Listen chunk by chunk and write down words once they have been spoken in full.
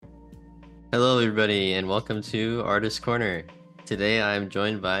Hello, everybody, and welcome to Artist Corner. Today I'm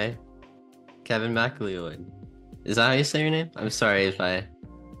joined by Kevin MacLeod. Is that how you say your name? I'm sorry if I.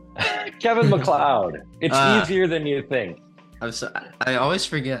 Kevin MacLeod. It's uh, easier than you think. I always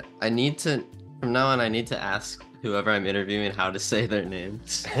forget. From now on, I need to ask whoever I'm interviewing how to say their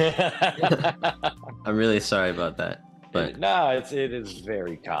names. I'm really sorry about that, but No, it is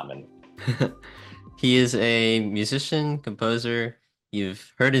very common. he is a musician, composer.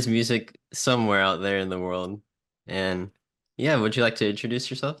 You've heard his music somewhere out there in the world. And yeah, would you like to introduce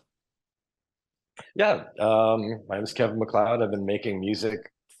yourself? Yeah, my name is Kevin MacLeod. I've been making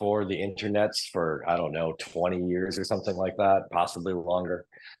music for the internets for, I don't know, 20 years or something like that, possibly longer.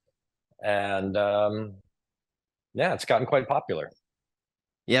 And yeah, it's gotten quite popular.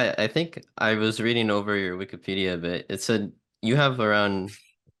 Yeah, I think I was reading over your Wikipedia a bit. It said you have around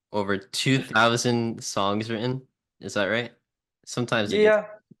over 2,000 songs written. Is that right? Sometimes Yeah,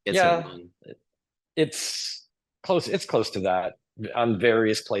 gets it yeah, wrong. it's close to that on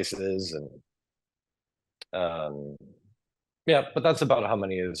various places and yeah, but that's about how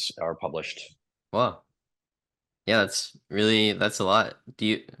many are published. Wow. Yeah, that's a lot.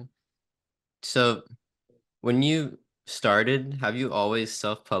 So when you started, have you always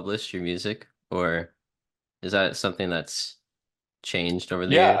self-published your music, or is that something that's changed over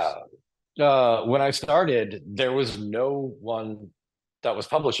the Yeah, years? when I started, there was no one that was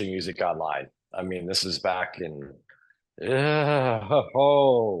publishing music online. I mean, this is back in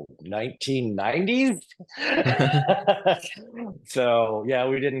 1990s. So yeah,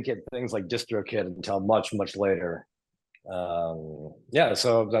 we didn't get things like DistroKid until much, much later. Yeah,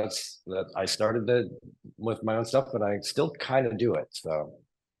 so that's that. I started it with my own stuff, but I still kind of do it. So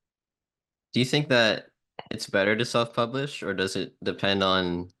Do you think that it's better to self-publish, or does it depend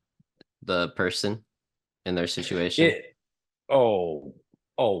on the person and their situation? it. Oh,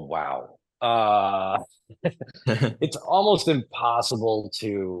 oh wow. It's almost impossible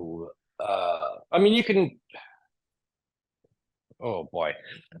to I mean you can oh boy.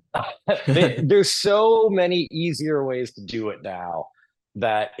 There's so many easier ways to do it now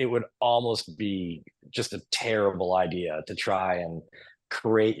that it would almost be just a terrible idea to try and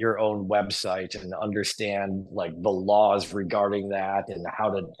create your own website and understand like the laws regarding that and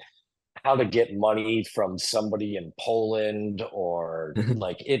how to get money from somebody in Poland or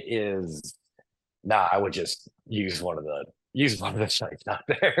like it is. Nah, I would just use one of the sites out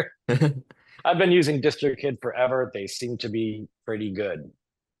there. I've been using DistroKid forever. They seem to be pretty good.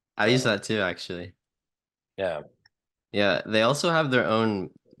 I use So that too, actually. yeah. Yeah, they also have their own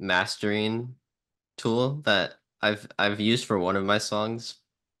mastering tool that I've used for one of my songs,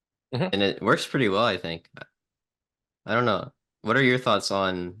 Mhm. and it works pretty well, I think. I don't know. What are your thoughts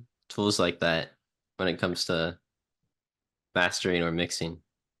on tools like that when it comes to mastering or mixing?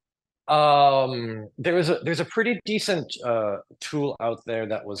 There's a pretty decent tool out there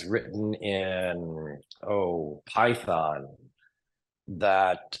that was written in Python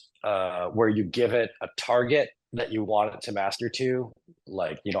that where you give it a target that you want it to master to.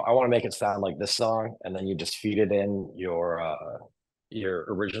 Like, I want to make it sound like this song, and then you just feed it in your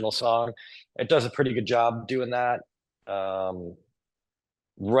original song. It does a pretty good job doing that. Um,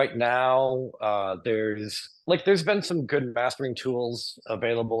 right now, there's been some good mastering tools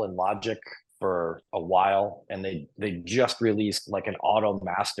available in Logic for a while, and they just released like an auto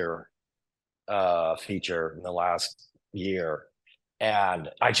master feature in the last year, and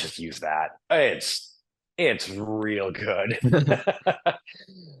I just use that. It's real good.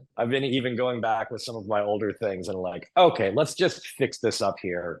 I've been even going back with some of my older things and like, okay, let's just fix this up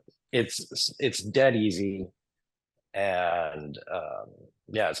here. It's dead easy, and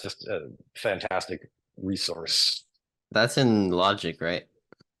yeah, it's just a fantastic resource. That's in Logic, right?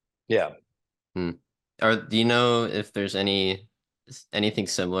 Yeah, Hmm. Or do you know if there's anything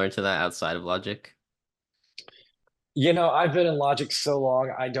similar to that outside of Logic? I've been in Logic so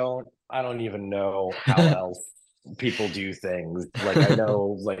long, I don't even know how else people do things. Like I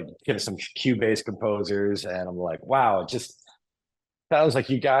know like some Cubase composers, and I'm like, wow, it just sounds like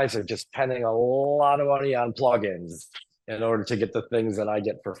you guys are just spending a lot of money on plugins in order to get the things that I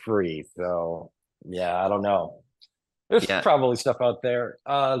get for free. So yeah, I don't know. There's Yeah, probably stuff out there.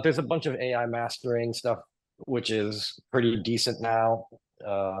 There's a bunch of AI mastering stuff, which is pretty decent now.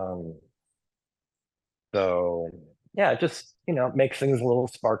 Um, so yeah, just makes things a little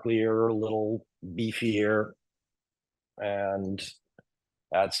sparklier, a little beefier, and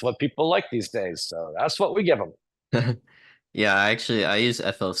that's what people like these days. So that's what we give them. yeah. I use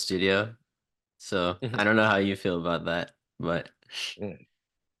FL Studio, so I don't know how you feel about that, but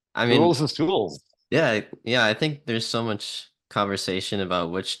I mean, Tools is tools. yeah, yeah. I think there's so much. conversation about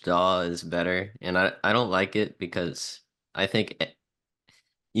which DAW is better, and I don't like it because I think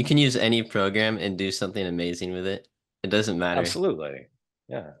you can use any program and do something amazing with it. It doesn't matter. Absolutely.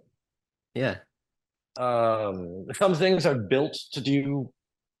 Yeah. Yeah. Some things are built to do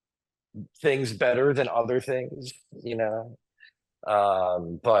things better than other things, you know.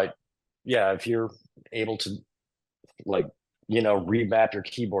 But yeah, if you're able to like, remap your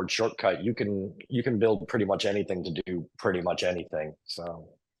keyboard shortcut, you can build pretty much anything to do pretty much anything. So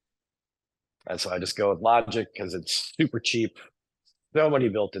that's why I just go with Logic because it's super cheap, so many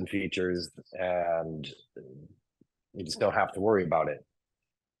built-in features, and you just don't have to worry about it.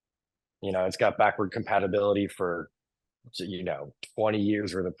 It's got backward compatibility for 20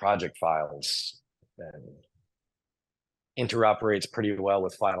 years worth of project files, and interoperates pretty well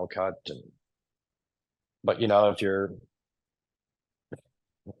with Final Cut. But if you're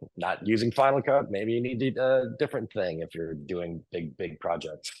not using Final Cut, maybe you need a different thing if you're doing big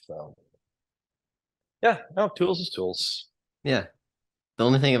projects. So yeah, no, tools is tools. Yeah. The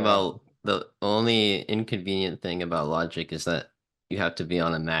only inconvenient thing about Logic is that you have to be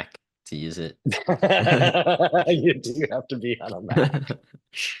on a Mac to use it. You do have to be on a Mac.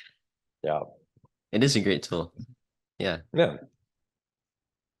 Yeah. It is a great tool. Yeah. Yeah.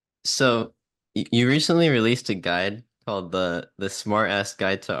 So you recently released a guide called the Smart Ass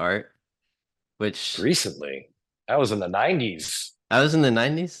Guide to Art, which Recently. That was in the 90s. I was in the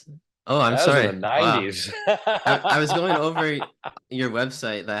 90s. Oh, I'm That was in the sorry. Wow. 90s. I was going over your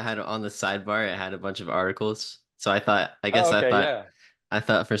website that had on the sidebar, it had a bunch of articles. So Oh, okay, yeah. I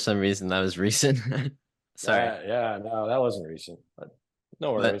thought for some reason that was recent. Sorry. Yeah, no, that wasn't recent. But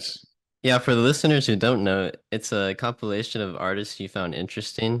no But worries. yeah, for the listeners who don't know, it's a compilation of artists you found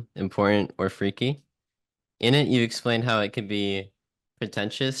interesting, important, or freaky. In it, you explain how it can be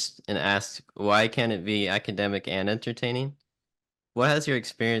pretentious and ask why can't it be academic and entertaining? What has your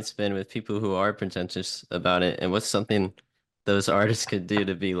experience been with people who are pretentious about it, and what's something those artists could do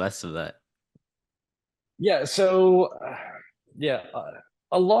to be less of that? Yeah, so yeah,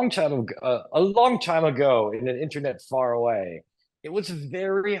 a long time ago in an internet far away, it was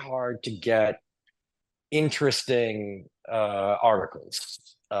very hard to get interesting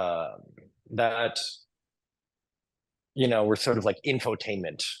articles that were sort of like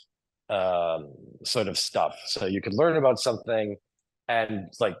infotainment sort of stuff. So you could learn about something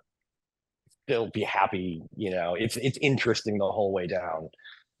and like still be happy. It's interesting the whole way down.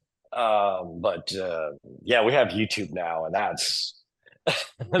 But yeah, we have YouTube now, and that's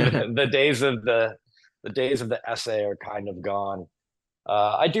the days of the essay are kind of gone.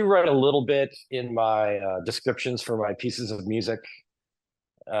 I do write a little bit in my descriptions for my pieces of music.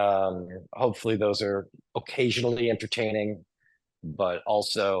 Hopefully, those are occasionally entertaining, but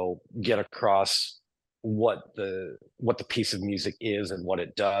also get across what the piece of music is and what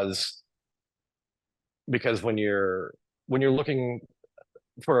it does. Because when you're looking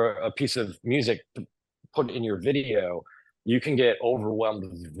for a piece of music to put in your video, you can get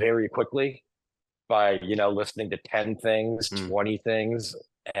overwhelmed very quickly by listening to 10 things, Mm. 20 things,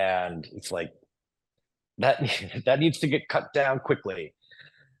 and it's like that that needs to get cut down quickly.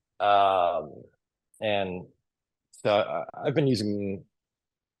 um and so I've been using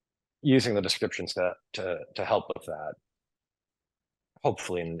the descriptions to help with that,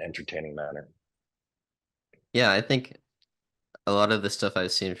 hopefully in an entertaining manner. Yeah, I think a lot of the stuff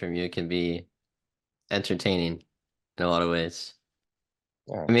I've seen from you can be entertaining in a lot of ways.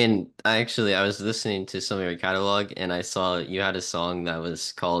 Yeah. I mean, I was listening to some of your catalog and I saw you had a song that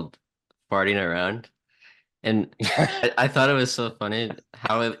was called Farting Around. And I thought it was so funny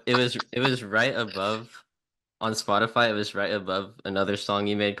how it was right above on Spotify, it was right above another song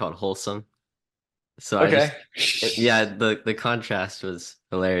you made called Wholesome. So Okay. yeah, the contrast was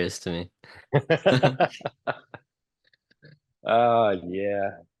hilarious to me. Yeah.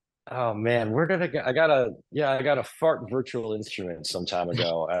 Oh man, where did I get? I got a fart virtual instrument some time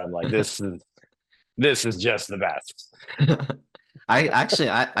ago, and I'm like, this is just the best.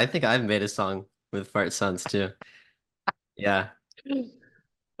 I think I've made a song with fart sounds too. Yeah.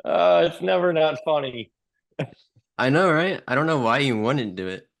 It's never not funny. I know, right? I don't know why you wouldn't do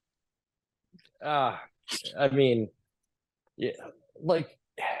it. Uh, I mean, yeah, like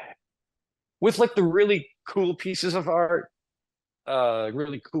with like the really cool pieces of art,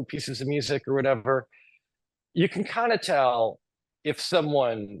 really cool pieces of music or whatever, you can kind of tell if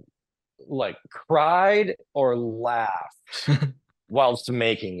someone like cried or laughed whilst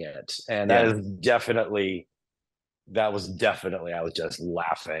making it. And Yeah. that was definitely, I was just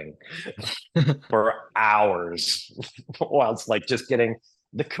laughing for hours whilst like just getting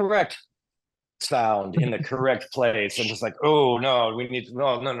the correct sound in the correct place and just like, oh no, we need to,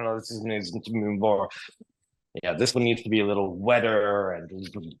 no, this needs to move more. Yeah, this one needs to be a little wetter and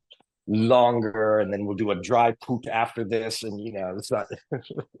longer, and then we'll do a dry poop after this. And it's not.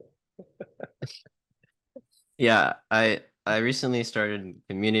 Yeah, I recently started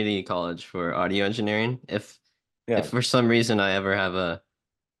community college for audio engineering. If Yeah. for some reason I ever have a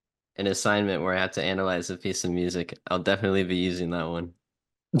an assignment where I have to analyze a piece of music, I'll definitely be using that one.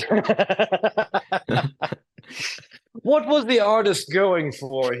 What was the artist going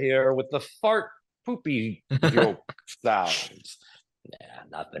for here with the fart poopy joke sounds? Yeah,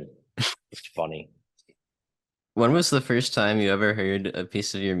 nothing. It's funny. When was the first time you ever heard a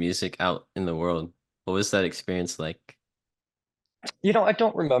piece of your music out in the world? What was that experience like? I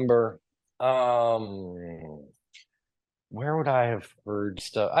don't remember. Um, where would I have heard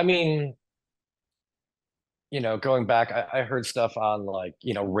stuff? I mean, going back, I heard stuff on like,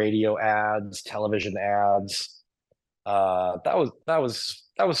 radio ads, television ads. That was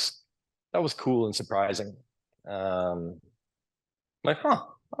cool and surprising. Um, like, huh,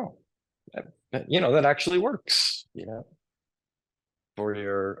 oh, that actually works, for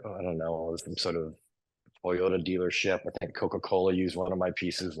your, I don't know, some sort of Toyota dealership. I think Coca-Cola used one of my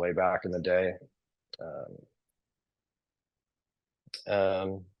pieces way back in the day.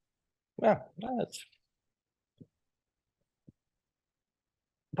 Um, yeah, that's,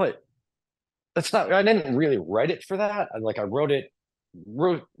 but that's not, I didn't really write it for that. I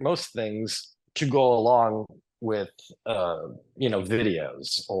wrote most things to go along with,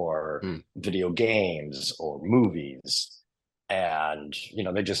 videos or Hmm. video games or movies. And,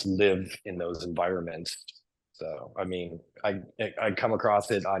 they just live in those environments. So, I mean, I come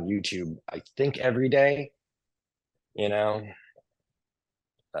across it on YouTube, I think every day, you know.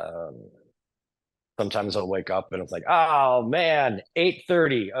 Um, Sometimes I'll wake up and it's like, oh man,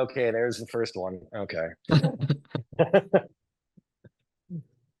 8:30. Okay, there's the first one. Okay.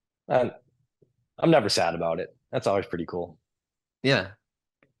 And I'm never sad about it. That's always pretty cool. Yeah,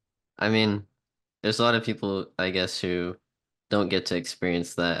 I mean, there's a lot of people, I guess, who don't get to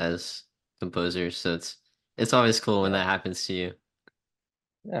experience that as composers, so it's always cool when Yeah. that happens to you.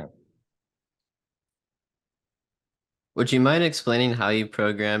 Yeah. Would you mind explaining how you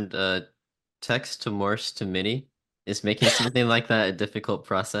programmed text to Morse to MIDI? Is making something like that a difficult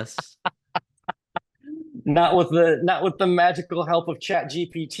process? Not with the magical help of Chat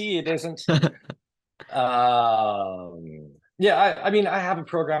GPT, it isn't. Yeah, I mean, I have a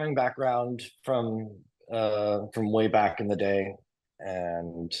programming background from way back in the day,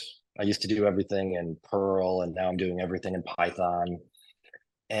 and I used to do everything in Perl, and now I'm doing everything in Python.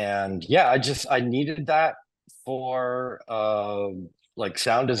 And yeah, I needed that for like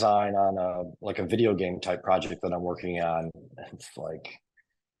sound design on a video game type project that I'm working on. It's like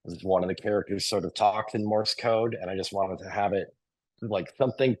one of the characters sort of talked in Morse code, and I just wanted to have it like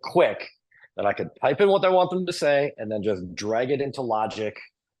something quick that I could type in what I want them to say and then just drag it into Logic,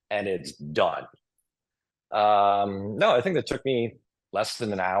 and it's done. No, I think that took me less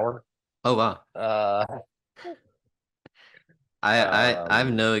than an hour. Oh wow. Uh, I have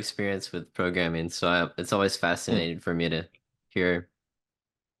um, no experience with programming, so it's always fascinating for me to hear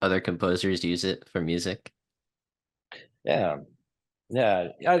other composers use it for music. yeah, yeah,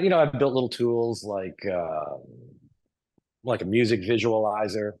 I've built little tools like a music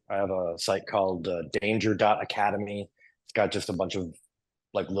visualizer. I have a site called Danger Academy. It's got just a bunch of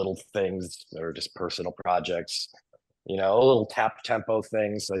like little things that are just personal projects, a little tap tempo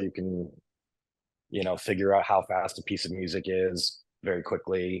thing so you can, figure out how fast a piece of music is very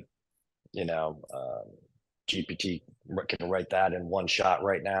quickly. You know, GPT can write that in one shot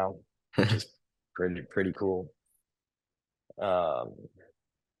right now, which is pretty cool. Um,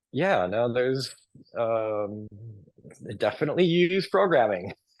 yeah, no, there's um, definitely use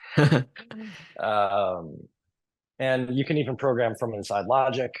programming. Um, and you can even program from inside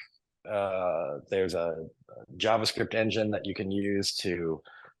Logic. There's a JavaScript engine that you can use to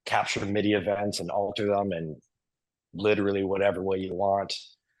capture MIDI events and alter them in literally whatever way you want.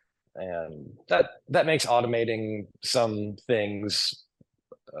 And that makes automating some things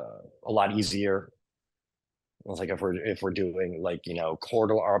a lot easier. It's like if we're doing like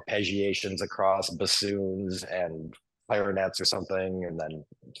chordal arpeggiations across bassoons and clarinets or something, and then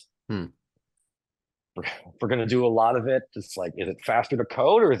Hmm. we're going to do a lot of it. It's like, is it faster to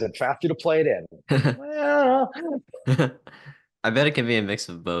code or is it faster to play it in? Well, I bet it can be a mix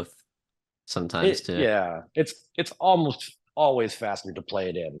of both sometimes too. yeah, it's almost always faster to play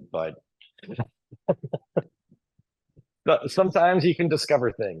it in, but sometimes you can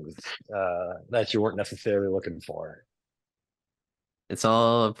discover things that you weren't necessarily looking for. It's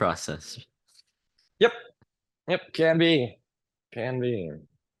all a process. Yep. Yep. Can be.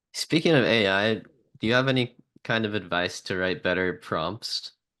 Speaking of AI, do you have any kind of advice to write better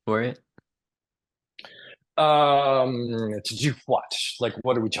prompts for it? To do what? Like,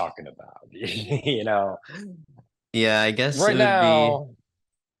 what are we talking about? You know, Yeah, I guess it right would be, now,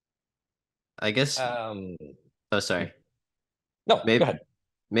 I guess, um, oh, sorry. no, go Maybe ahead.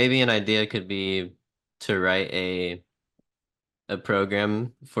 maybe an idea could be to write a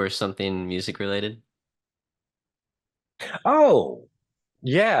program for something music related. Oh,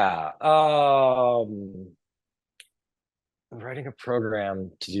 yeah. Writing a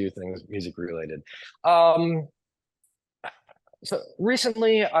program to do things music related. Um, so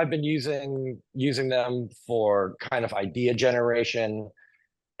recently I've been using them for kind of idea generation,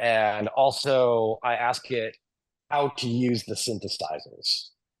 and also I ask it how to use the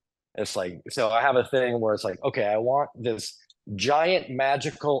synthesizers. It's like, so I have a thing where it's like, okay, I want this giant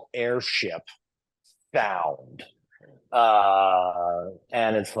magical airship sound.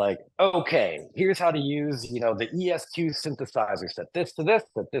 And it's like, okay, here's how to use, the ES2 synthesizer. Set this to this,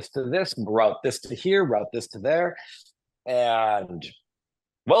 set this to this, route this to here, route this to there. And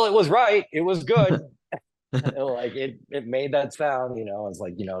well, it was right. It was good. Like it made that sound, it's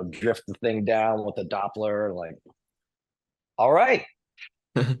like, drift the thing down with the Doppler, like, all right.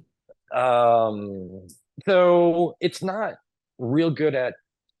 Um, so it's not real good at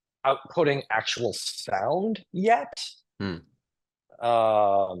outputting actual sound yet. Hmm.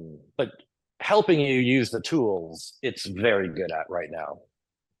 But helping you use the tools, it's very good at right now.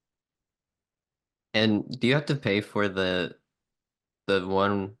 And do you have to pay for the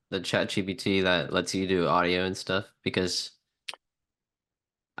chat GPT that lets you do audio and stuff? Because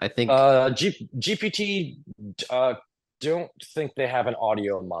I think GPT, don't think they have an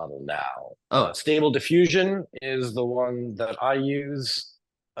audio model now. oh Stable Diffusion is the one that I use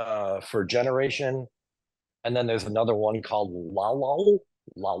for generation, and then there's another one called Lalo,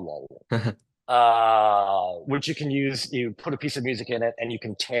 Lalo, which you can use. You put a piece of music in it, and you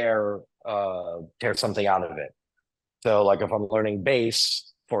can tear something out of it. So, like if I'm learning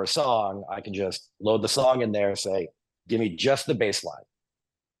bass for a song, I can just load the song in there, say, "Give me just the bass line,"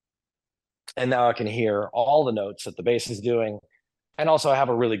 and now I can hear all the notes that the bass is doing, and also I have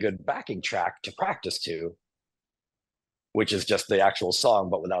a really good backing track to practice to, which is just the actual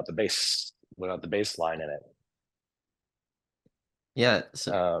song, but without the bass line in it. yeah,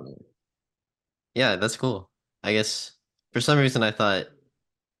 so, Um, yeah, that's cool. I guess for some reason I thought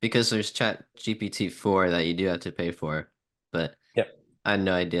because there's Chat GPT 4 that you do have to pay for, but yeah, I had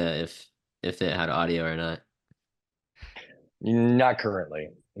no idea if it had audio or not. not currently,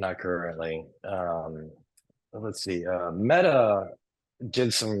 not currently. Let's see. Meta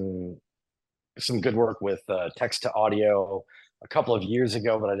did some good work with text to audio a couple of years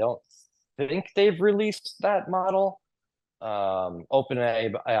ago, but I don't think they've released that model.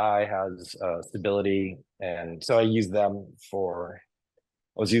 OpenAI has stability, and so I use them for.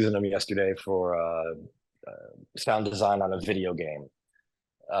 I was using them yesterday for sound design on a video game,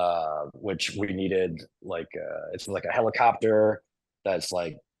 which we needed. Like it's like a helicopter that's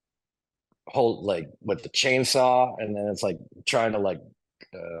like hold like with the chainsaw, and then it's like trying to like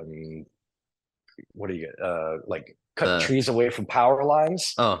um, what do you get? Like cut The trees away from power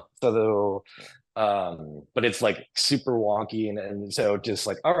lines. oh, So but it's like super wonky, and so just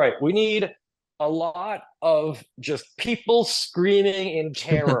like, all right, we need a lot of just people screaming in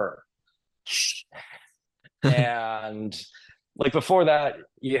terror. And like before that,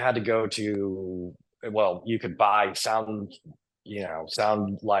 you had to go to, well, you could buy sound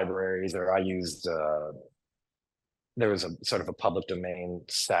libraries, or I used there was a sort of a public domain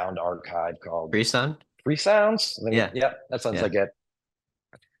sound archive called free sound? Free Sounds. I think, Yeah, yeah, that sounds yeah. like it.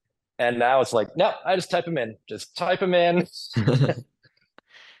 And now it's like, no, I just type them in. Just type them in.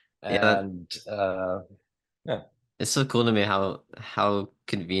 Yeah, that, And yeah. it's so cool to me how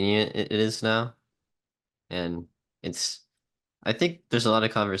convenient it is now. And it's I think there's a lot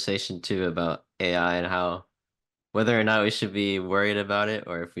of conversation too about AI and how whether or not we should be worried about it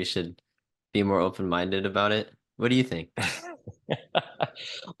or if we should be more open-minded about it. What do you think?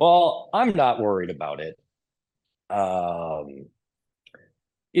 Well, I'm not worried about it. Um,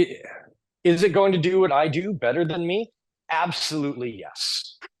 it, is it going to do what I do better than me? Absolutely,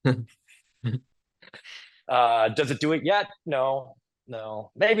 yes. Does it do it yet? No,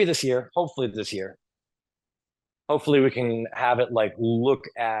 no. Maybe this year. Hopefully this year. Hopefully we can have it like look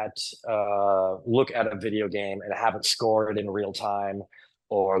at a video game and have it score it in real time,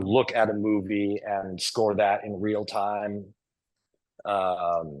 or look at a movie and score that in real time.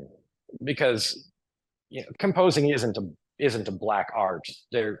 Um, because composing isn't a black art.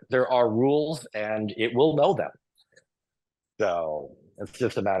 There are rules, and it will know them. So it's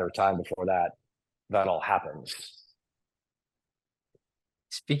just a matter of time before that all happens.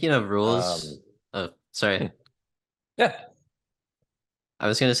 Speaking of rules, Um, oh, sorry. yeah. I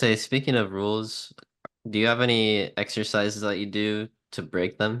was gonna say, speaking of rules, do you have any exercises that you do to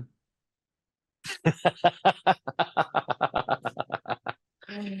break them?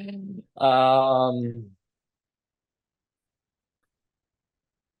 um,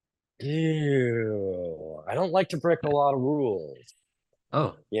 Ew, I don't like to break a lot of rules.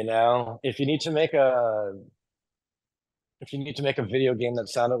 Oh, You know, if you need to make a video game that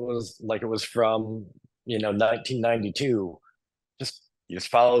sounded was like it was from, 1992, you just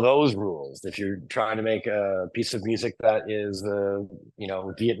follow those rules. If you're trying to make a piece of music that is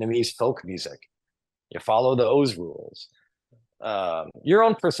Vietnamese folk music, you follow those rules. Your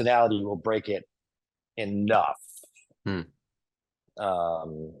own personality will break it enough. hmm.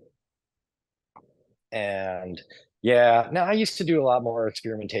 Um, and yeah, now I used to do a lot more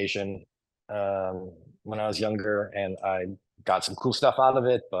experimentation when I was younger, and I got some cool stuff out of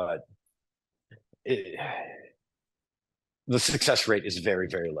it, but it, the success rate is very,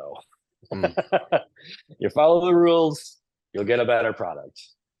 very low. Hmm. You follow the rules, you'll get a better product.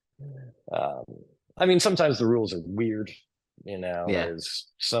 Um, I mean, sometimes the rules are weird. Yeah. There's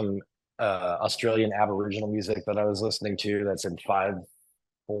some Australian Aboriginal music that I was listening to that's in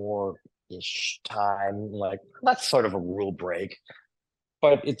 5/4 ish time. Like, that's sort of a rule break,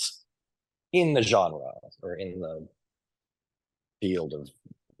 but it's in the genre or in the field of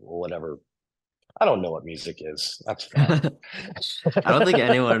whatever. I don't know what music is. That's fine. I don't think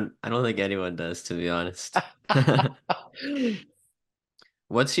anyone does, to be honest.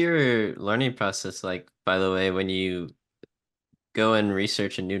 What's your learning process like, by the way, when you go and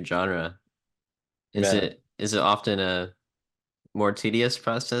research a new genre? Man, Is it often a more tedious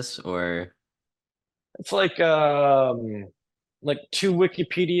process or it's like two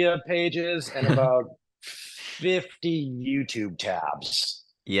Wikipedia pages and about 50 YouTube tabs.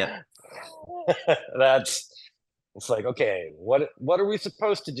 Yep. That's it's like, okay, what are we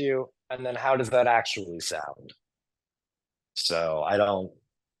supposed to do? And then how does that actually sound? So I don't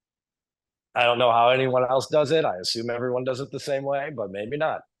know how anyone else does it. I assume everyone does it the same way, but maybe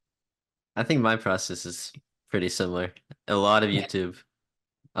not. I think my process is pretty similar. A lot of YouTube,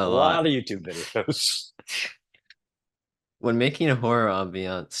 a A lot lot. of YouTube videos. When making a horror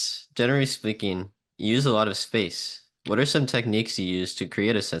ambiance, generally speaking, you use a lot of space. What are some techniques you use to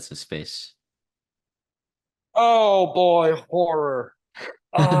create a sense of space? Oh boy, horror.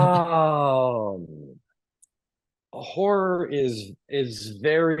 Um, Horror is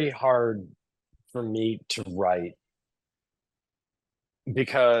very hard for me to write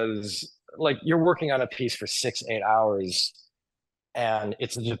because like you're working on a piece for 6, 8 hours, and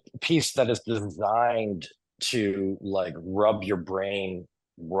it's a piece that is designed to like rub your brain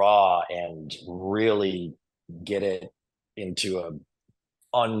raw and really get it into a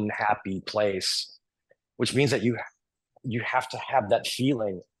unhappy place, which means that you have to have that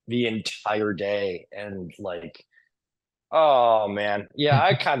feeling the entire day. And like, oh man, yeah,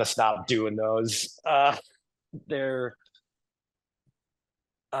 I kind of stopped doing those. They're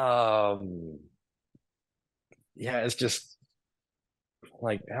um yeah, it's just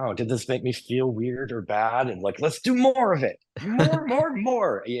like, oh, did this make me feel weird or bad? And like, let's do more of it,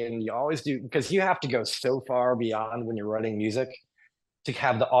 more. And you always do, because you have to go so far beyond when you're writing music to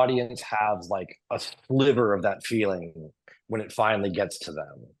have the audience have like a sliver of that feeling when it finally gets to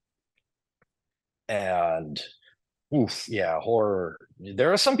them. And oof, yeah, horror.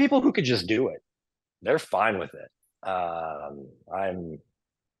 There are some people who could just do it. They're fine with it. I'm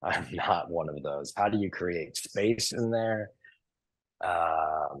not one of those. How do you create space in there?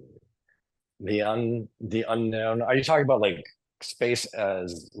 Um, the unknown. Are you talking about like space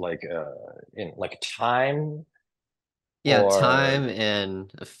as like in like time, Yeah, time or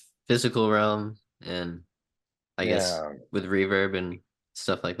and a physical realm, and I guess yeah, with reverb and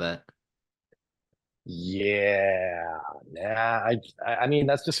stuff like that. yeah, nah. I mean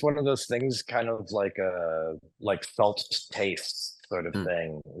that's just one of those things, kind of like a like salt to taste sort of Hmm.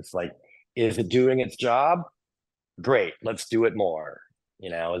 thing. It's like, is it doing its job? Great, let's do it more.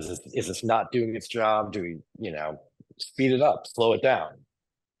 Is this not doing its job? Do we, speed it up, slow it down?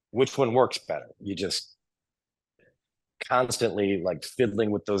 Which one works better? You just constantly like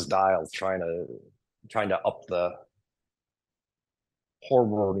fiddling with those dials, trying to up the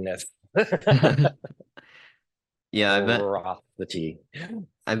horrorness. Yeah, Horrorosity.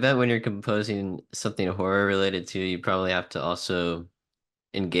 I bet when you're composing something horror related to, you probably have to also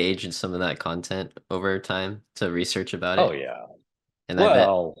engage in some of that content over time to research about Oh it. yeah. And I bet,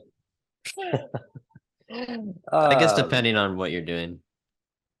 Well, I guess um, depending on what you're doing.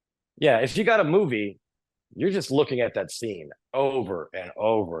 yeah, if you got a movie, you're just looking at that scene over and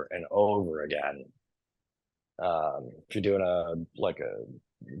over and over again. If you're doing a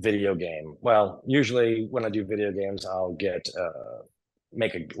video game, well, usually when I do video games, I'll get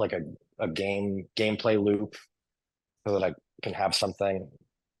make a gameplay loop so that I can have something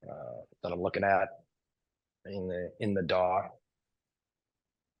that I'm looking at in the DAW.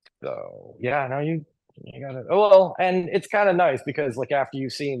 So yeah, no, you gotta. Oh well, and it's kind of nice because like after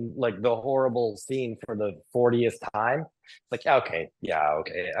you've seen like the horrible scene for the 40th time, it's like okay, yeah,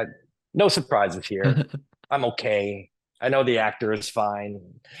 okay, no surprises here. I'm okay. I know the actor is fine.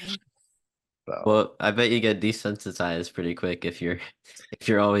 So Well, I bet you get desensitized pretty quick if you're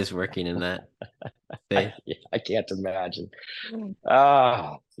always working in that space. I can't imagine.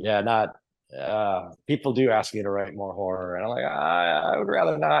 Yeah, not. People do ask me to write more horror, and I'm like, I would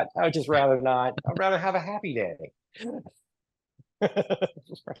rather not. I would just rather not. I'd rather have a happy day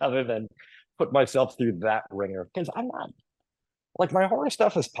rather than put myself through that ringer. Because I'm not like my horror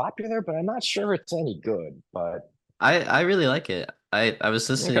stuff is popular, but I'm not sure it's any good. But I really like it. okay, I was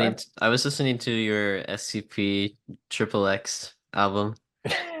listening to your SCP Triple X album,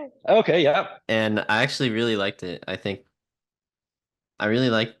 okay, yeah. and I actually really liked it. I think I really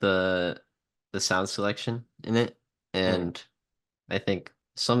liked the sound selection in it, Mm, and I think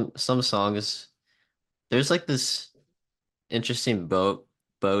some songs there's like this interesting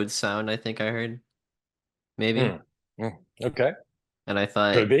bowed sound I think I heard maybe, mm, okay, and I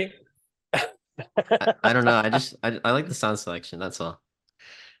thought could be. I don't know. I like the sound selection. That's all.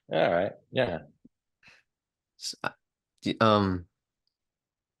 All right, yeah, S- I-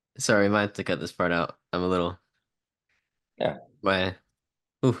 sorry, I might have to cut this part out. I'm a little yeah. my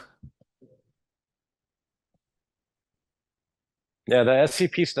ooh. Yeah, the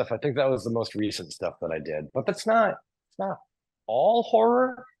SCP stuff, I think that was the most recent stuff that I did. But it's not all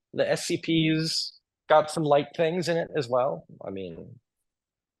horror. The SCP's got some light things in it as well. I mean,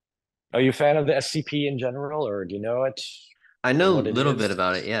 are you a fan of the SCP in general, or do you know it I or know a what it little bit is?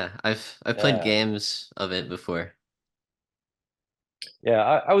 about it. Yeah, I've played Yeah. games of it before. Yeah,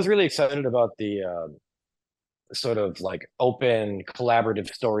 I was really excited about the sort of like open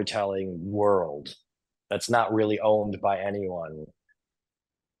collaborative storytelling world that's not really owned by anyone.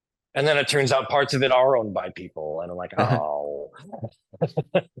 And then it turns out parts of it are owned by people. And I'm like, oh.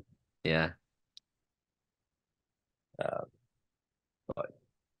 Yeah. Uh, but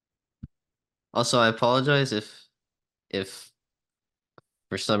Also, I apologize if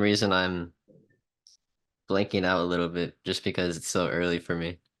for some reason I'm blanking out a little bit just because it's so early for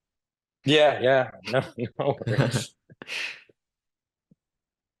me. yeah, yeah, no, no worries.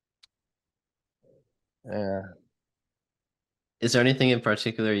 Yeah. Is there anything in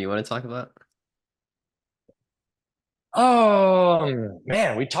particular you want to talk about? Oh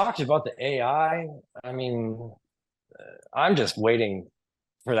man, we talked about the AI. I mean, I'm just waiting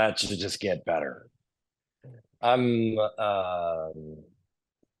for that to just get better. I'm,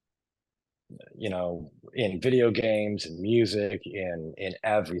 in video games and music, in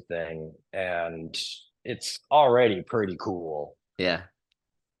everything, and it's already pretty cool. Yeah.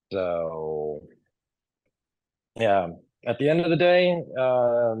 So yeah, at the end of the day,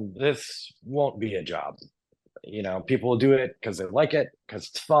 this won't be a job. People will do it because they like it, because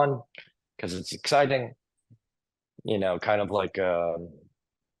it's fun, because it's exciting. Kind of like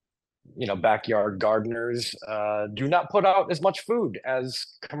backyard gardeners do not put out as much food as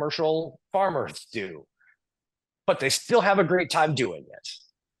commercial farmers do, but they still have a great time doing it.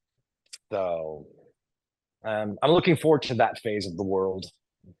 So I'm looking forward to that phase of the world.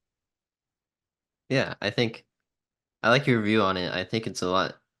 Yeah, I think I like your view on it. I think it's a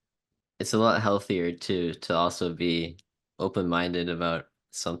lot healthier to also be open-minded about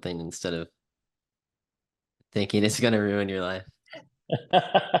something instead of thinking it's gonna ruin your life.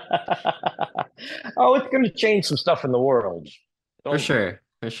 Oh, it's going to change some stuff in the world. For Don't, sure,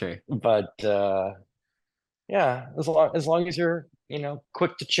 for sure. but yeah, as long as you're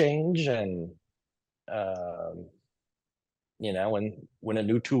quick to change and um, when a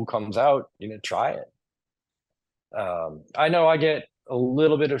new tool comes out, try it. I know I get a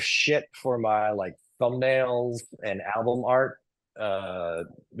little bit of shit for my like thumbnails and album art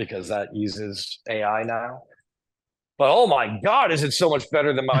because that uses AI now. But oh my God, is it so much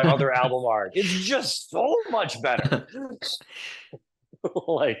better than my other album art? It's just so much better.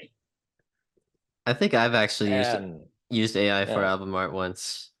 Like, I think I've actually and used AI for yeah. album art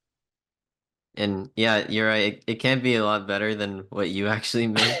once. And yeah, you're right. It can be a lot better than what you actually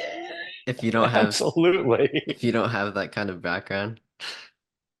make if you don't have Absolutely. that kind of background.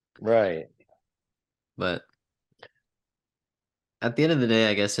 Right. But at the end of the day,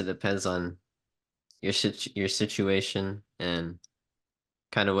 I guess it depends on your situation and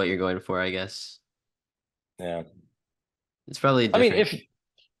kind of what you're going for, I guess. Yeah. It's probably I mean, different. if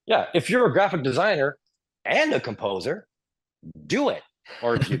yeah, if you're a graphic designer and a composer, do it.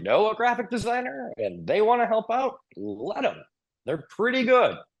 Or if you know a graphic designer and they want to help out, let them. They're pretty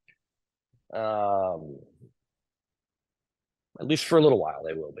good. Um, at least for a little while,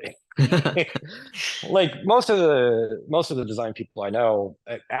 they will be. Like most of the design people I know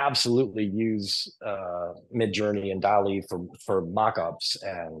absolutely use Midjourney and Dali for mock-ups,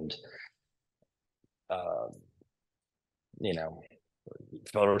 and uh, you know,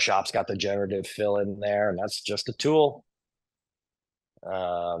 Photoshop's got the generative fill in there, and that's just a tool.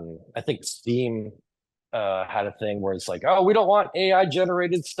 I think Steam had a thing where it's like, oh, we don't want AI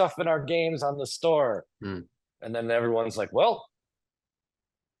generated stuff in our games on the store. Hmm. And then everyone's like, well,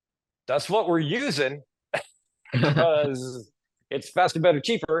 that's what we're using because it's faster, better,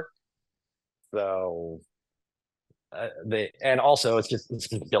 cheaper. So and also it's just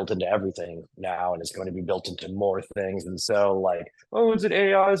built into everything now, and it's going to be built into more things. And so like, oh, is it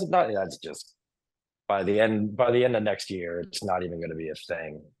AI? Is it not? That's just by the end of next year, it's not even going to be a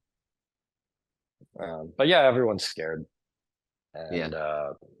thing. But yeah, everyone's scared, Yeah.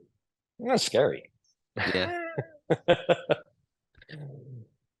 and that's scary. Yeah.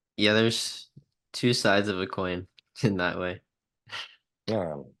 Yeah, there's two sides of a coin in that way.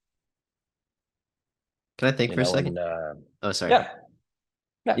 um, Can I think for a second? and Oh, sorry. yeah,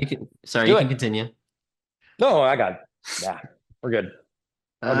 yeah, You do it. can continue. No, I got it. Yeah, we're good.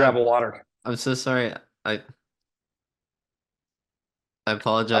 I'll grab Uh, a water. I'm so sorry. I I I'm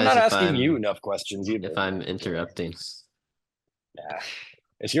apologize not asking you enough questions if either. I'm interrupting. Yeah,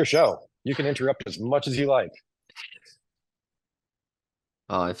 it's your show. You can interrupt as much as you like.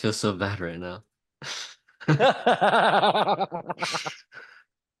 Oh, I feel so bad right now.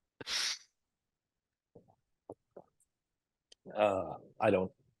 I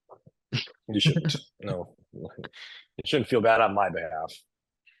don't. You shouldn't. No, you shouldn't feel bad on my behalf.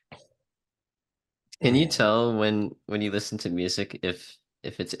 Can you tell when you listen to music if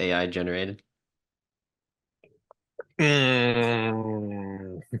it's AI generated?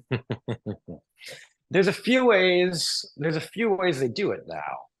 Mm. There's a few ways. There's a few ways they do it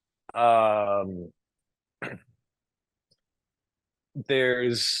now.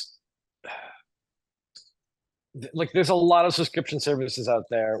 There's there's a lot of subscription services out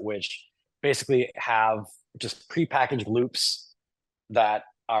there which basically have just prepackaged loops that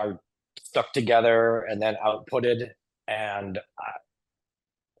are stuck together and then outputted, and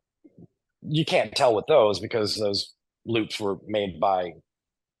you can't tell with those because those loops were made by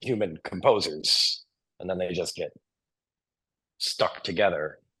human composers, and then they just get stuck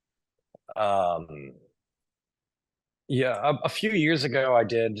together. um yeah, a few years ago I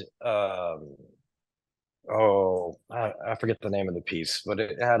did I forget the name of the piece, but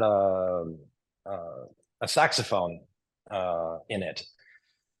it had a saxophone in it.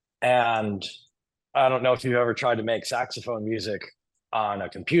 And I don't know if you've ever tried to make saxophone music on a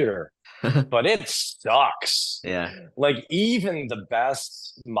computer, but it sucks. Yeah. Like even the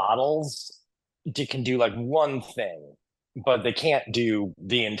best models can do like one thing, but they can't do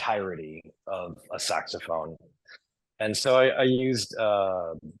the entirety of a saxophone. And so I used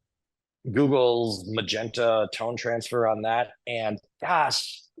Google's Magenta tone transfer on that. And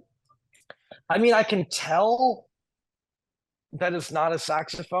gosh, I mean, I can tell that it's not a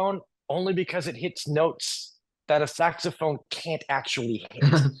saxophone only because it hits notes that a saxophone can't actually hit.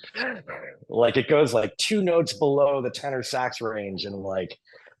 Like it goes like two notes below the tenor sax range, and like,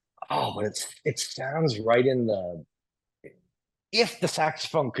 oh, but it sounds right in the. If the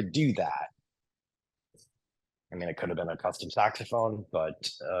saxophone could do that, I mean, it could have been a custom saxophone, but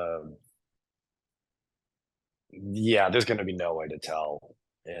yeah, there's going to be no way to tell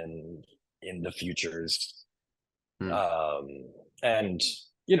in the futures. Hmm. Um, and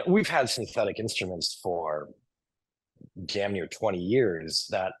we've had synthetic instruments for damn near 20 years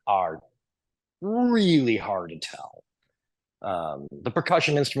that are really hard to tell. The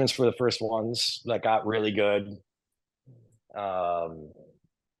percussion instruments were the first ones that got really good. Um,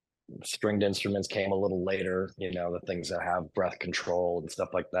 Stringed instruments came a little later, the things that have breath control and stuff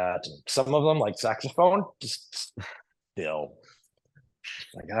like that. And some of them, like saxophone, just still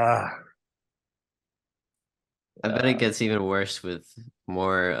like I bet it uh, gets even worse with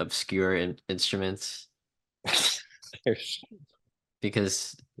more obscure instruments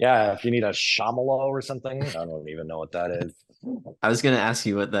because Yeah, if you need a shamalo or something, I don't even know what that is. I was gonna ask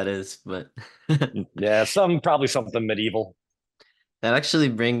you what that is, but Yeah, probably something medieval. that actually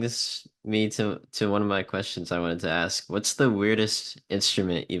brings me to one of my questions I wanted to ask. What's the weirdest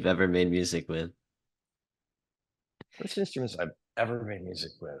instrument you've ever made music with? Which instruments I've ever made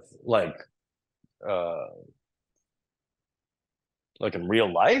music with? Uh like in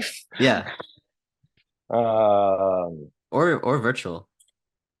real life? Yeah, Um, or virtual.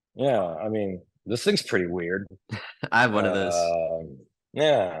 yeah, I mean, this thing's pretty weird. I have one of those. Um,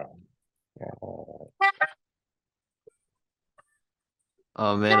 yeah.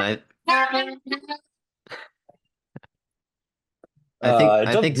 Oh man, I think It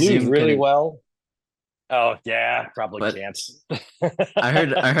I does think blues Zoom really couldn't, well. Oh yeah, probably but can't. I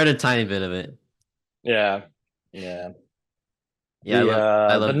heard a tiny bit of it. Yeah, yeah. Yeah,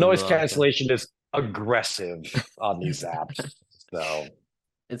 I The love the noise melodica. cancellation is aggressive on these apps. So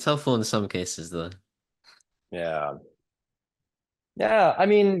It's helpful in some cases though. yeah. Yeah, I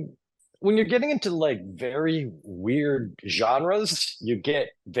mean, when you're getting into like very weird genres, you get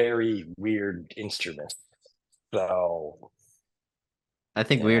very weird instruments. So, I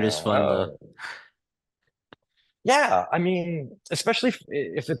think weird is yeah, fun though. yeah, I mean, especially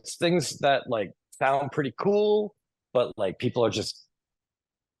if it's things that like sound pretty cool, but like people are just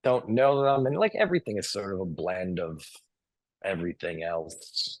don't know them, and like everything is sort of a blend of everything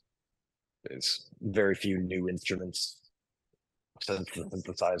else. There's very few new instruments since the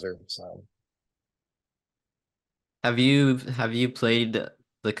synthesizer. So, Have you played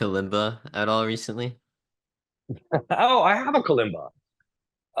the kalimba at all recently? oh, I have a kalimba.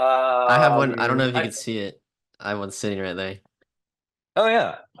 I have one. I don't know if you could see it. I have one sitting right there. Oh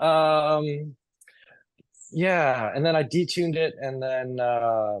yeah. Yeah, and then I detuned it and then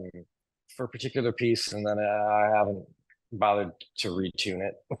for a particular piece and then I haven't bothered to retune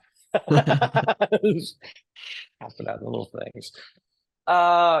it. Happen out little things.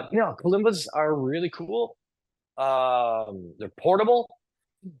 Kalimbas are really cool. They're portable.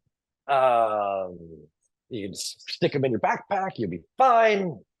 Um, you can just stick them in your backpack, you'll be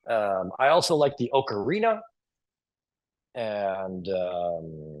fine. I also like the ocarina and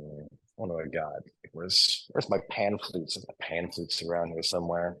what do I got? Where's my pan flutes? My pan flutes around here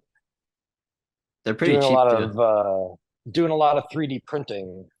somewhere. They're pretty Doing a cheap lot too. of doing a lot of 3D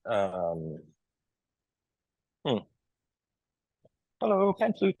printing. Hmm. Hello,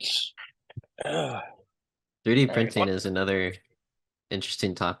 pan flutes. 3D All right, printing what? is another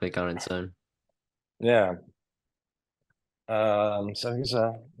interesting topic on its own. Yeah. So here's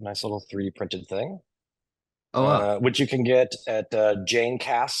a nice little 3D printed thing, Oh wow. which you can get at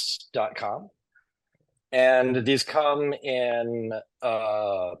janecasts.com. And these come in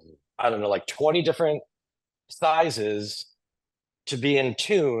I don't know, like 20 different sizes to be in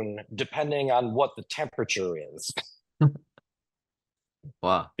tune depending on what the temperature is,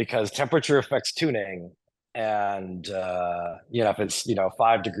 Wow. because temperature affects tuning. And if it's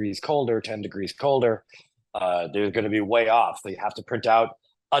 5 degrees colder, 10 degrees colder, they're going to be way off. So you have to print out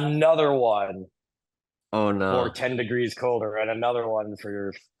another one Oh for no. 10 degrees colder and another one for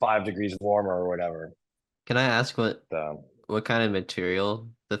your 5 degrees warmer or whatever. Can I ask So what kind of material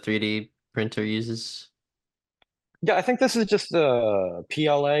the 3D printer uses? yeah, I think this is just a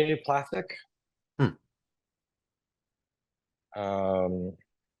PLA plastic. Hmm. Um,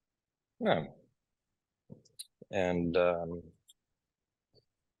 yeah, and Can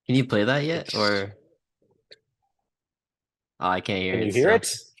you play that yet? it's Or oh, I can't hear can it you hear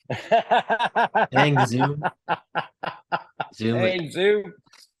still. it? Dang, Zoom. Zoom. Hey, Zoo.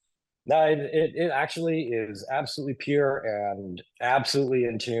 No, it actually is absolutely pure and absolutely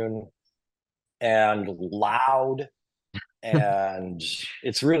in tune and loud, and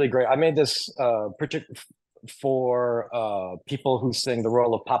it's really great. I made this particular for people who sing the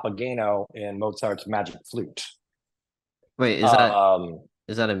role of Papageno in Mozart's Magic Flute. Wait, Um,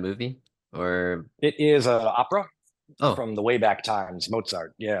 is that a movie? Or it is an opera oh, from the way back times,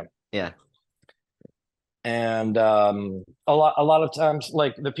 Mozart. Yeah, yeah. and a lot of times,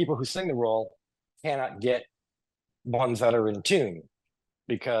 like the people who sing the role cannot get ones that are in tune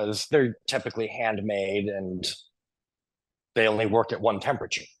because they're typically handmade and they only work at one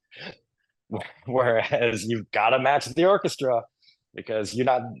temperature. Whereas you've got to match the orchestra because you're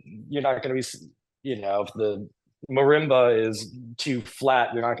not going to be, if the marimba is too flat,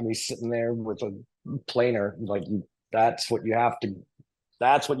 you're not going to be sitting there with a planer. That's what you have to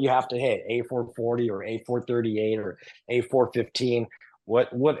that's what you have to hit, A440 or A438 or A415,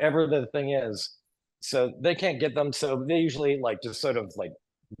 whatever the thing is. So they can't get them. So they usually like just sort of like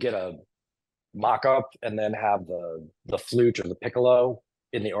get a mock up and then have the flute or the piccolo.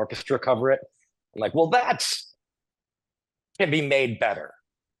 in the orchestra cover it. I'm like, well, that's can be made better,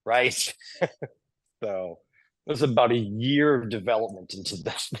 right? So there's about a year of development into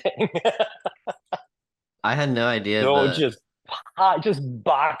this thing. I had no idea So the just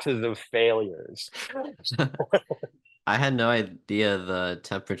boxes of failures. I had no idea the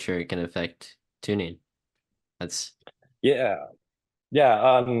temperature can affect tuning. That's Yeah, yeah,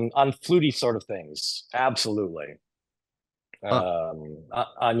 on fluty sort of things, absolutely. oh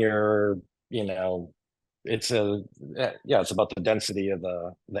On your, you know, it's a yeah, it's about the density of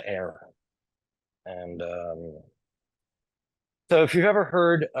the air, and so if you've ever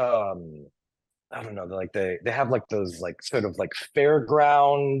heard, I don't know, like they have like those like sort of like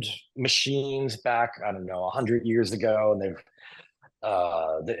fairground machines back, I don't know, 100 years ago, and they've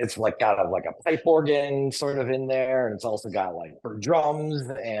it's like got like a pipe organ sort of in there, and it's also got like for drums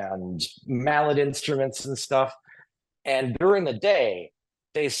and mallet instruments and stuff. And during the day,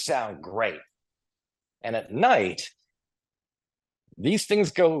 they sound great. And at night, these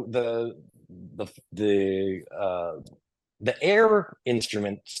things go the air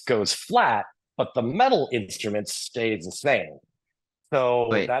instrument goes flat, but the metal instrument stays the same. So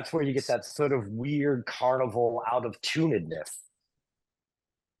wait. that's where you get that sort of weird carnival out of tunedness.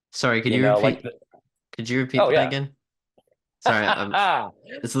 Sorry, You know, like could you repeat oh that yeah. again? Sorry, I'm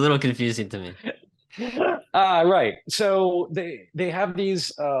it's a little confusing to me. Right. So they have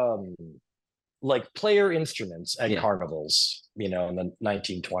these like player instruments at Yeah, carnivals, you know, in the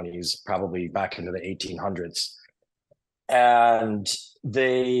 1920s, probably back into the 1800s. And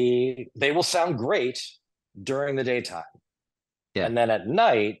they will sound great during the daytime. yeah. And then at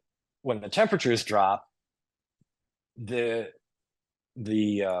night, when the temperatures drop, the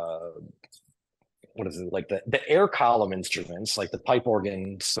the what is it, like the air column instruments, like the pipe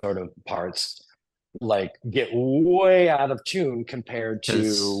organ sort of parts, like get way out of tune compared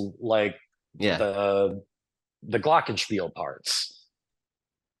Because to like yeah, the glockenspiel parts.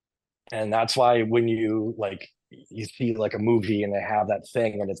 And that's why when you like you see like a movie and they have that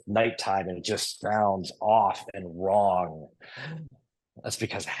thing and it's nighttime and it just sounds off and wrong, that's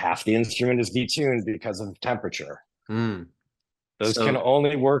because half the instrument is detuned because of temperature. mm. Those can So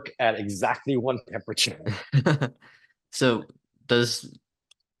only work at exactly one temperature. so does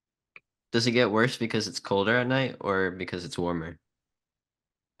does it get worse because it's colder at night or because it's warmer?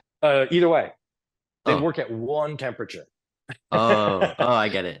 Either way, they Oh, work at one temperature. I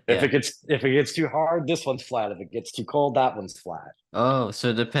get it. If Yeah. it gets too hard, this one's flat. If it gets too cold, that one's flat. Oh, so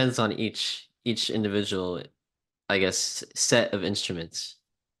it depends on each individual, I guess, set of instruments.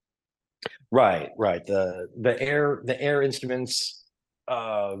 Right, right. The air instruments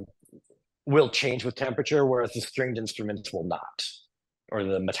uh, will change with temperature, whereas the stringed instruments will not, or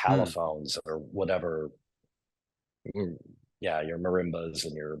the Hmm. metallophones or whatever. Mm, yeah, your marimbas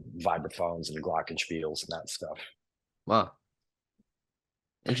and your vibraphones and your glockenspiels and that stuff. Wow.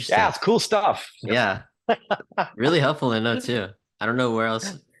 Yeah, Interesting. it's cool stuff. Yeah. Really helpful to know too. I don't know where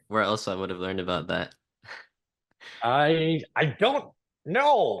else I would have learned about that. I don't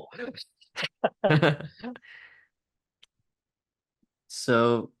know.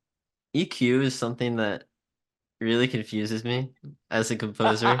 So EQ is something that really confuses me as a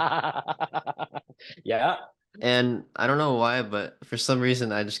composer. Yeah. And I don't know why, but for some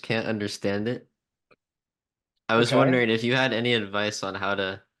reason I just can't understand it. I was Okay. wondering if you had any advice on how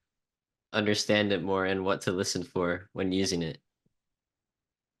to understand it more and what to listen for when using it.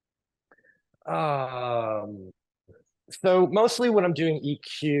 Um, so mostly when I'm doing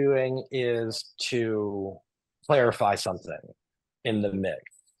EQing is to clarify something in the mix.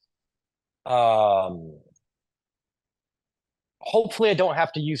 Um, Hopefully I don't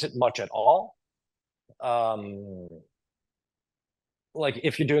have to use it much at all. Um, like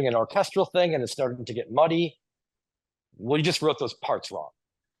if you're doing an orchestral thing and it's starting to get muddy, well, you just wrote those parts wrong.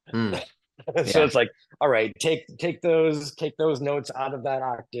 Hmm. So Yeah. it's like, all right, take those notes out of that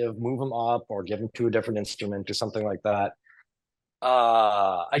octave, move them up, or give them to a different instrument or something like that.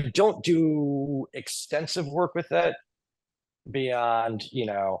 I don't do extensive work with it beyond, you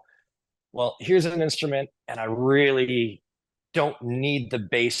know, well, here's an instrument, and I really don't need the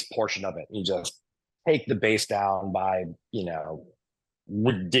bass portion of it. You just take the bass down by, you know,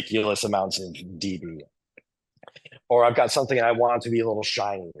 ridiculous amounts of dB. Or I've got something I want it to be a little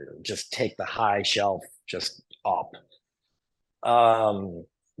shinier. Just take the high shelf just up.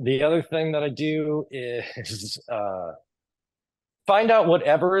 The other thing that I do is find out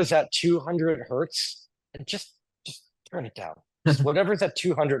whatever is at 200 hertz and just turn it down. Just whatever's at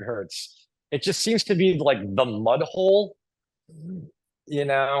 200 hertz. It just seems to be like the mud hole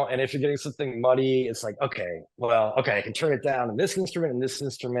and if you're getting something muddy, it's like, okay, well, okay, I can turn it down in this instrument and this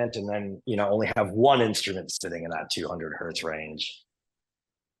instrument, and then, only have one instrument sitting in that 200 hertz range.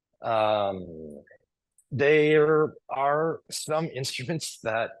 Um, there are some instruments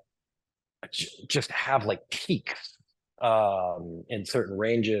that just have like peaks in certain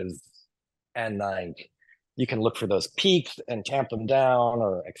ranges, and like you can look for those peaks and tamp them down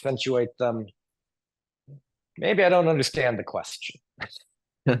or accentuate them. Maybe I don't understand the question.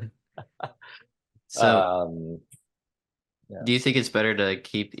 So, Um, yeah. do you think it's better to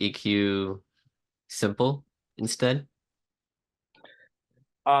keep EQ simple instead?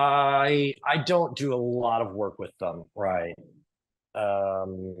 I don't do a lot of work with them, right?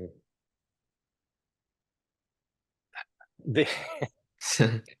 Um, the,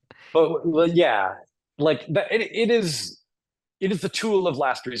 but well, yeah, like it is the tool of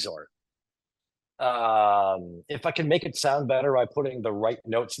last resort. If I can make it sound better by putting the right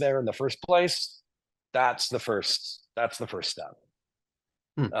notes there in the first place, that's the first step.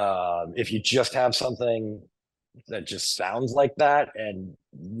 Hmm. If you just have something that just sounds like that, and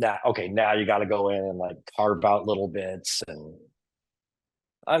now, okay, now you got to go in and like carve out little bits, and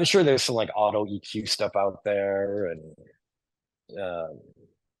I'm sure there's some like auto EQ stuff out there, and uh,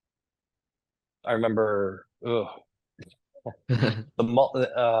 I remember the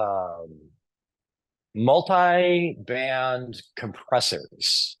multi-band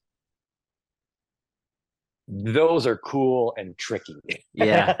compressors. Those are cool and tricky.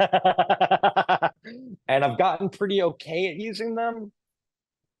 Yeah. And I've gotten pretty okay at using them.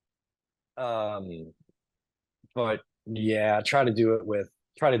 Um, but yeah, try to do it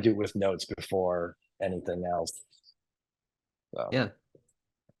with notes before anything else. So Yeah.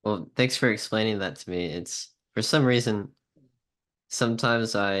 Well, thanks for explaining that to me. It's for some reason,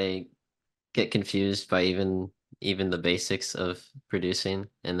 sometimes I get confused by even the basics of producing,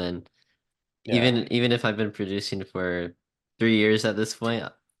 and then yeah. even if I've been producing for 3 years at this point,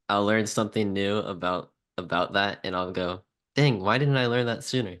 I'll learn something new about that, and I'll go, "Dang, why didn't I learn that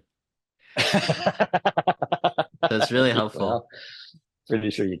sooner?" So it's really helpful. Well, pretty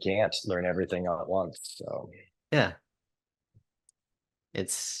sure you can't learn everything all at once. So Yeah,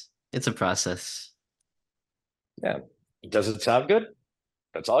 it's a process. yeah. Does it sound good?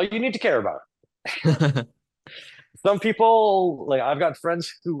 That's all you need to care about. Some people, like I've got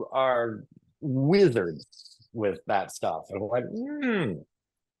friends who are wizards with that stuff. And I'm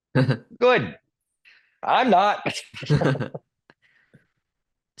like, good. I'm not.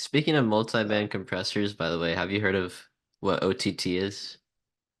 Speaking of multi-band compressors, by the way, have you heard of what OTT is?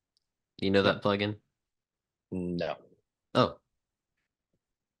 You know that plugin? No. Oh,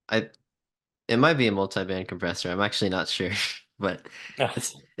 I it might be a multi-band compressor. I'm actually not sure, but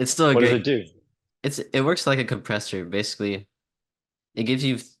it's still a What does it great. do? It works like a compressor. Basically, it gives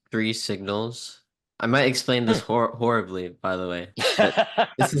you three signals. I might explain this horribly, by the way, but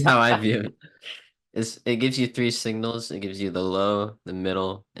this is how I view it. It gives you three signals. It gives you the low, the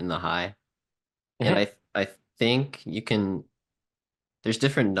middle, and the high. And I think you can. There's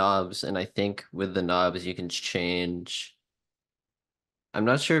different knobs, and I think with the knobs you can change. I'm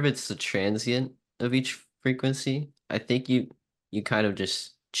not sure if it's the transient of each frequency. I think you kind of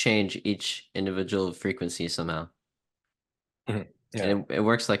just change each individual frequency somehow. Yeah. And it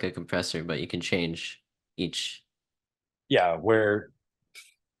works like a compressor, but you can change each. Yeah.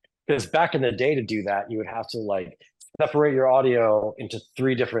 Because back in the day to do that, you would have to like separate your audio into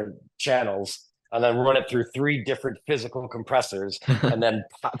three different channels and then run it through three different physical compressors and then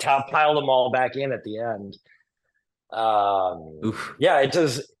pile them all back in at the end. Oof. Yeah, it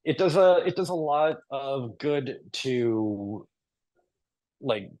does a lot of good to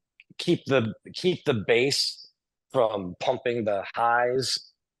like keep the bass from pumping the highs,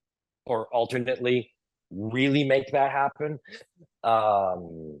 or alternately really make that happen.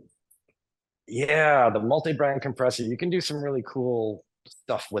 Um, yeah, the multi-brand compressor, you can do some really cool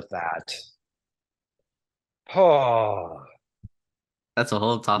stuff with that. Oh, That's a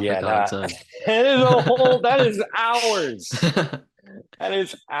whole yeah, topic on its that own. that is hours. That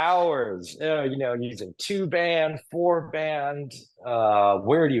is hours. Using two band, four band.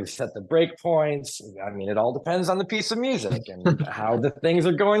 Where do you set the breakpoints? I mean, it all depends on the piece of music and how the things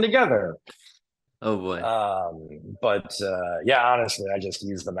are going together. Oh boy. But yeah, honestly, I just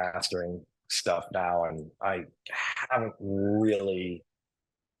use the mastering stuff now, and I haven't really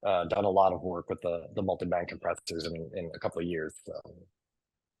done a lot of work with the multi-band compressors in a couple of years. So,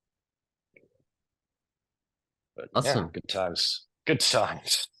 but yeah, Awesome. good times. Good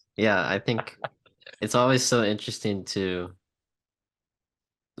times. Yeah, I think it's always so interesting to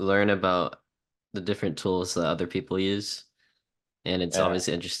learn about the different tools that other people use. and it's Yeah. always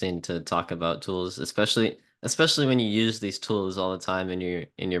interesting to talk about tools, especially when you use these tools all the time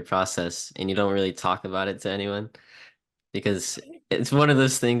in your process and you don't really talk about it to anyone because it's one of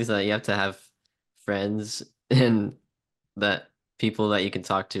those things that you have to have friends and that people that you can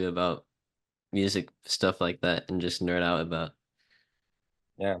talk to about music stuff like that and just nerd out about.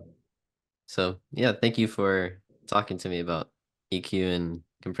 Yeah. So, yeah, thank you for talking to me about EQ and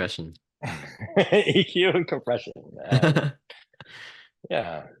compression. EQ and compression. And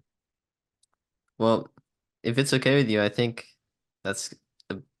yeah, Well, if it's okay with you, I think that's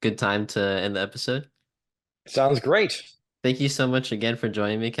a good time to end the episode. sounds great. Thank you so much again for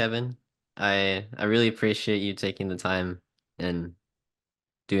joining me, Kevin. I really appreciate you taking the time and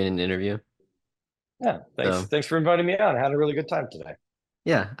doing an interview. Yeah. Thanks. So, Thanks for inviting me on. I had a really good time today.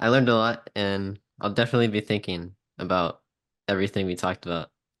 yeah, I learned a lot and I'll definitely be thinking about everything we talked about.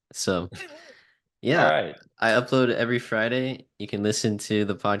 So, All yeah, right. I upload every Friday. You can listen to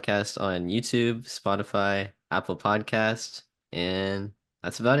the podcast on YouTube, Spotify, Apple Podcast, and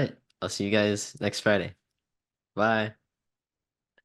that's about it. I'll see you guys next Friday. Bye.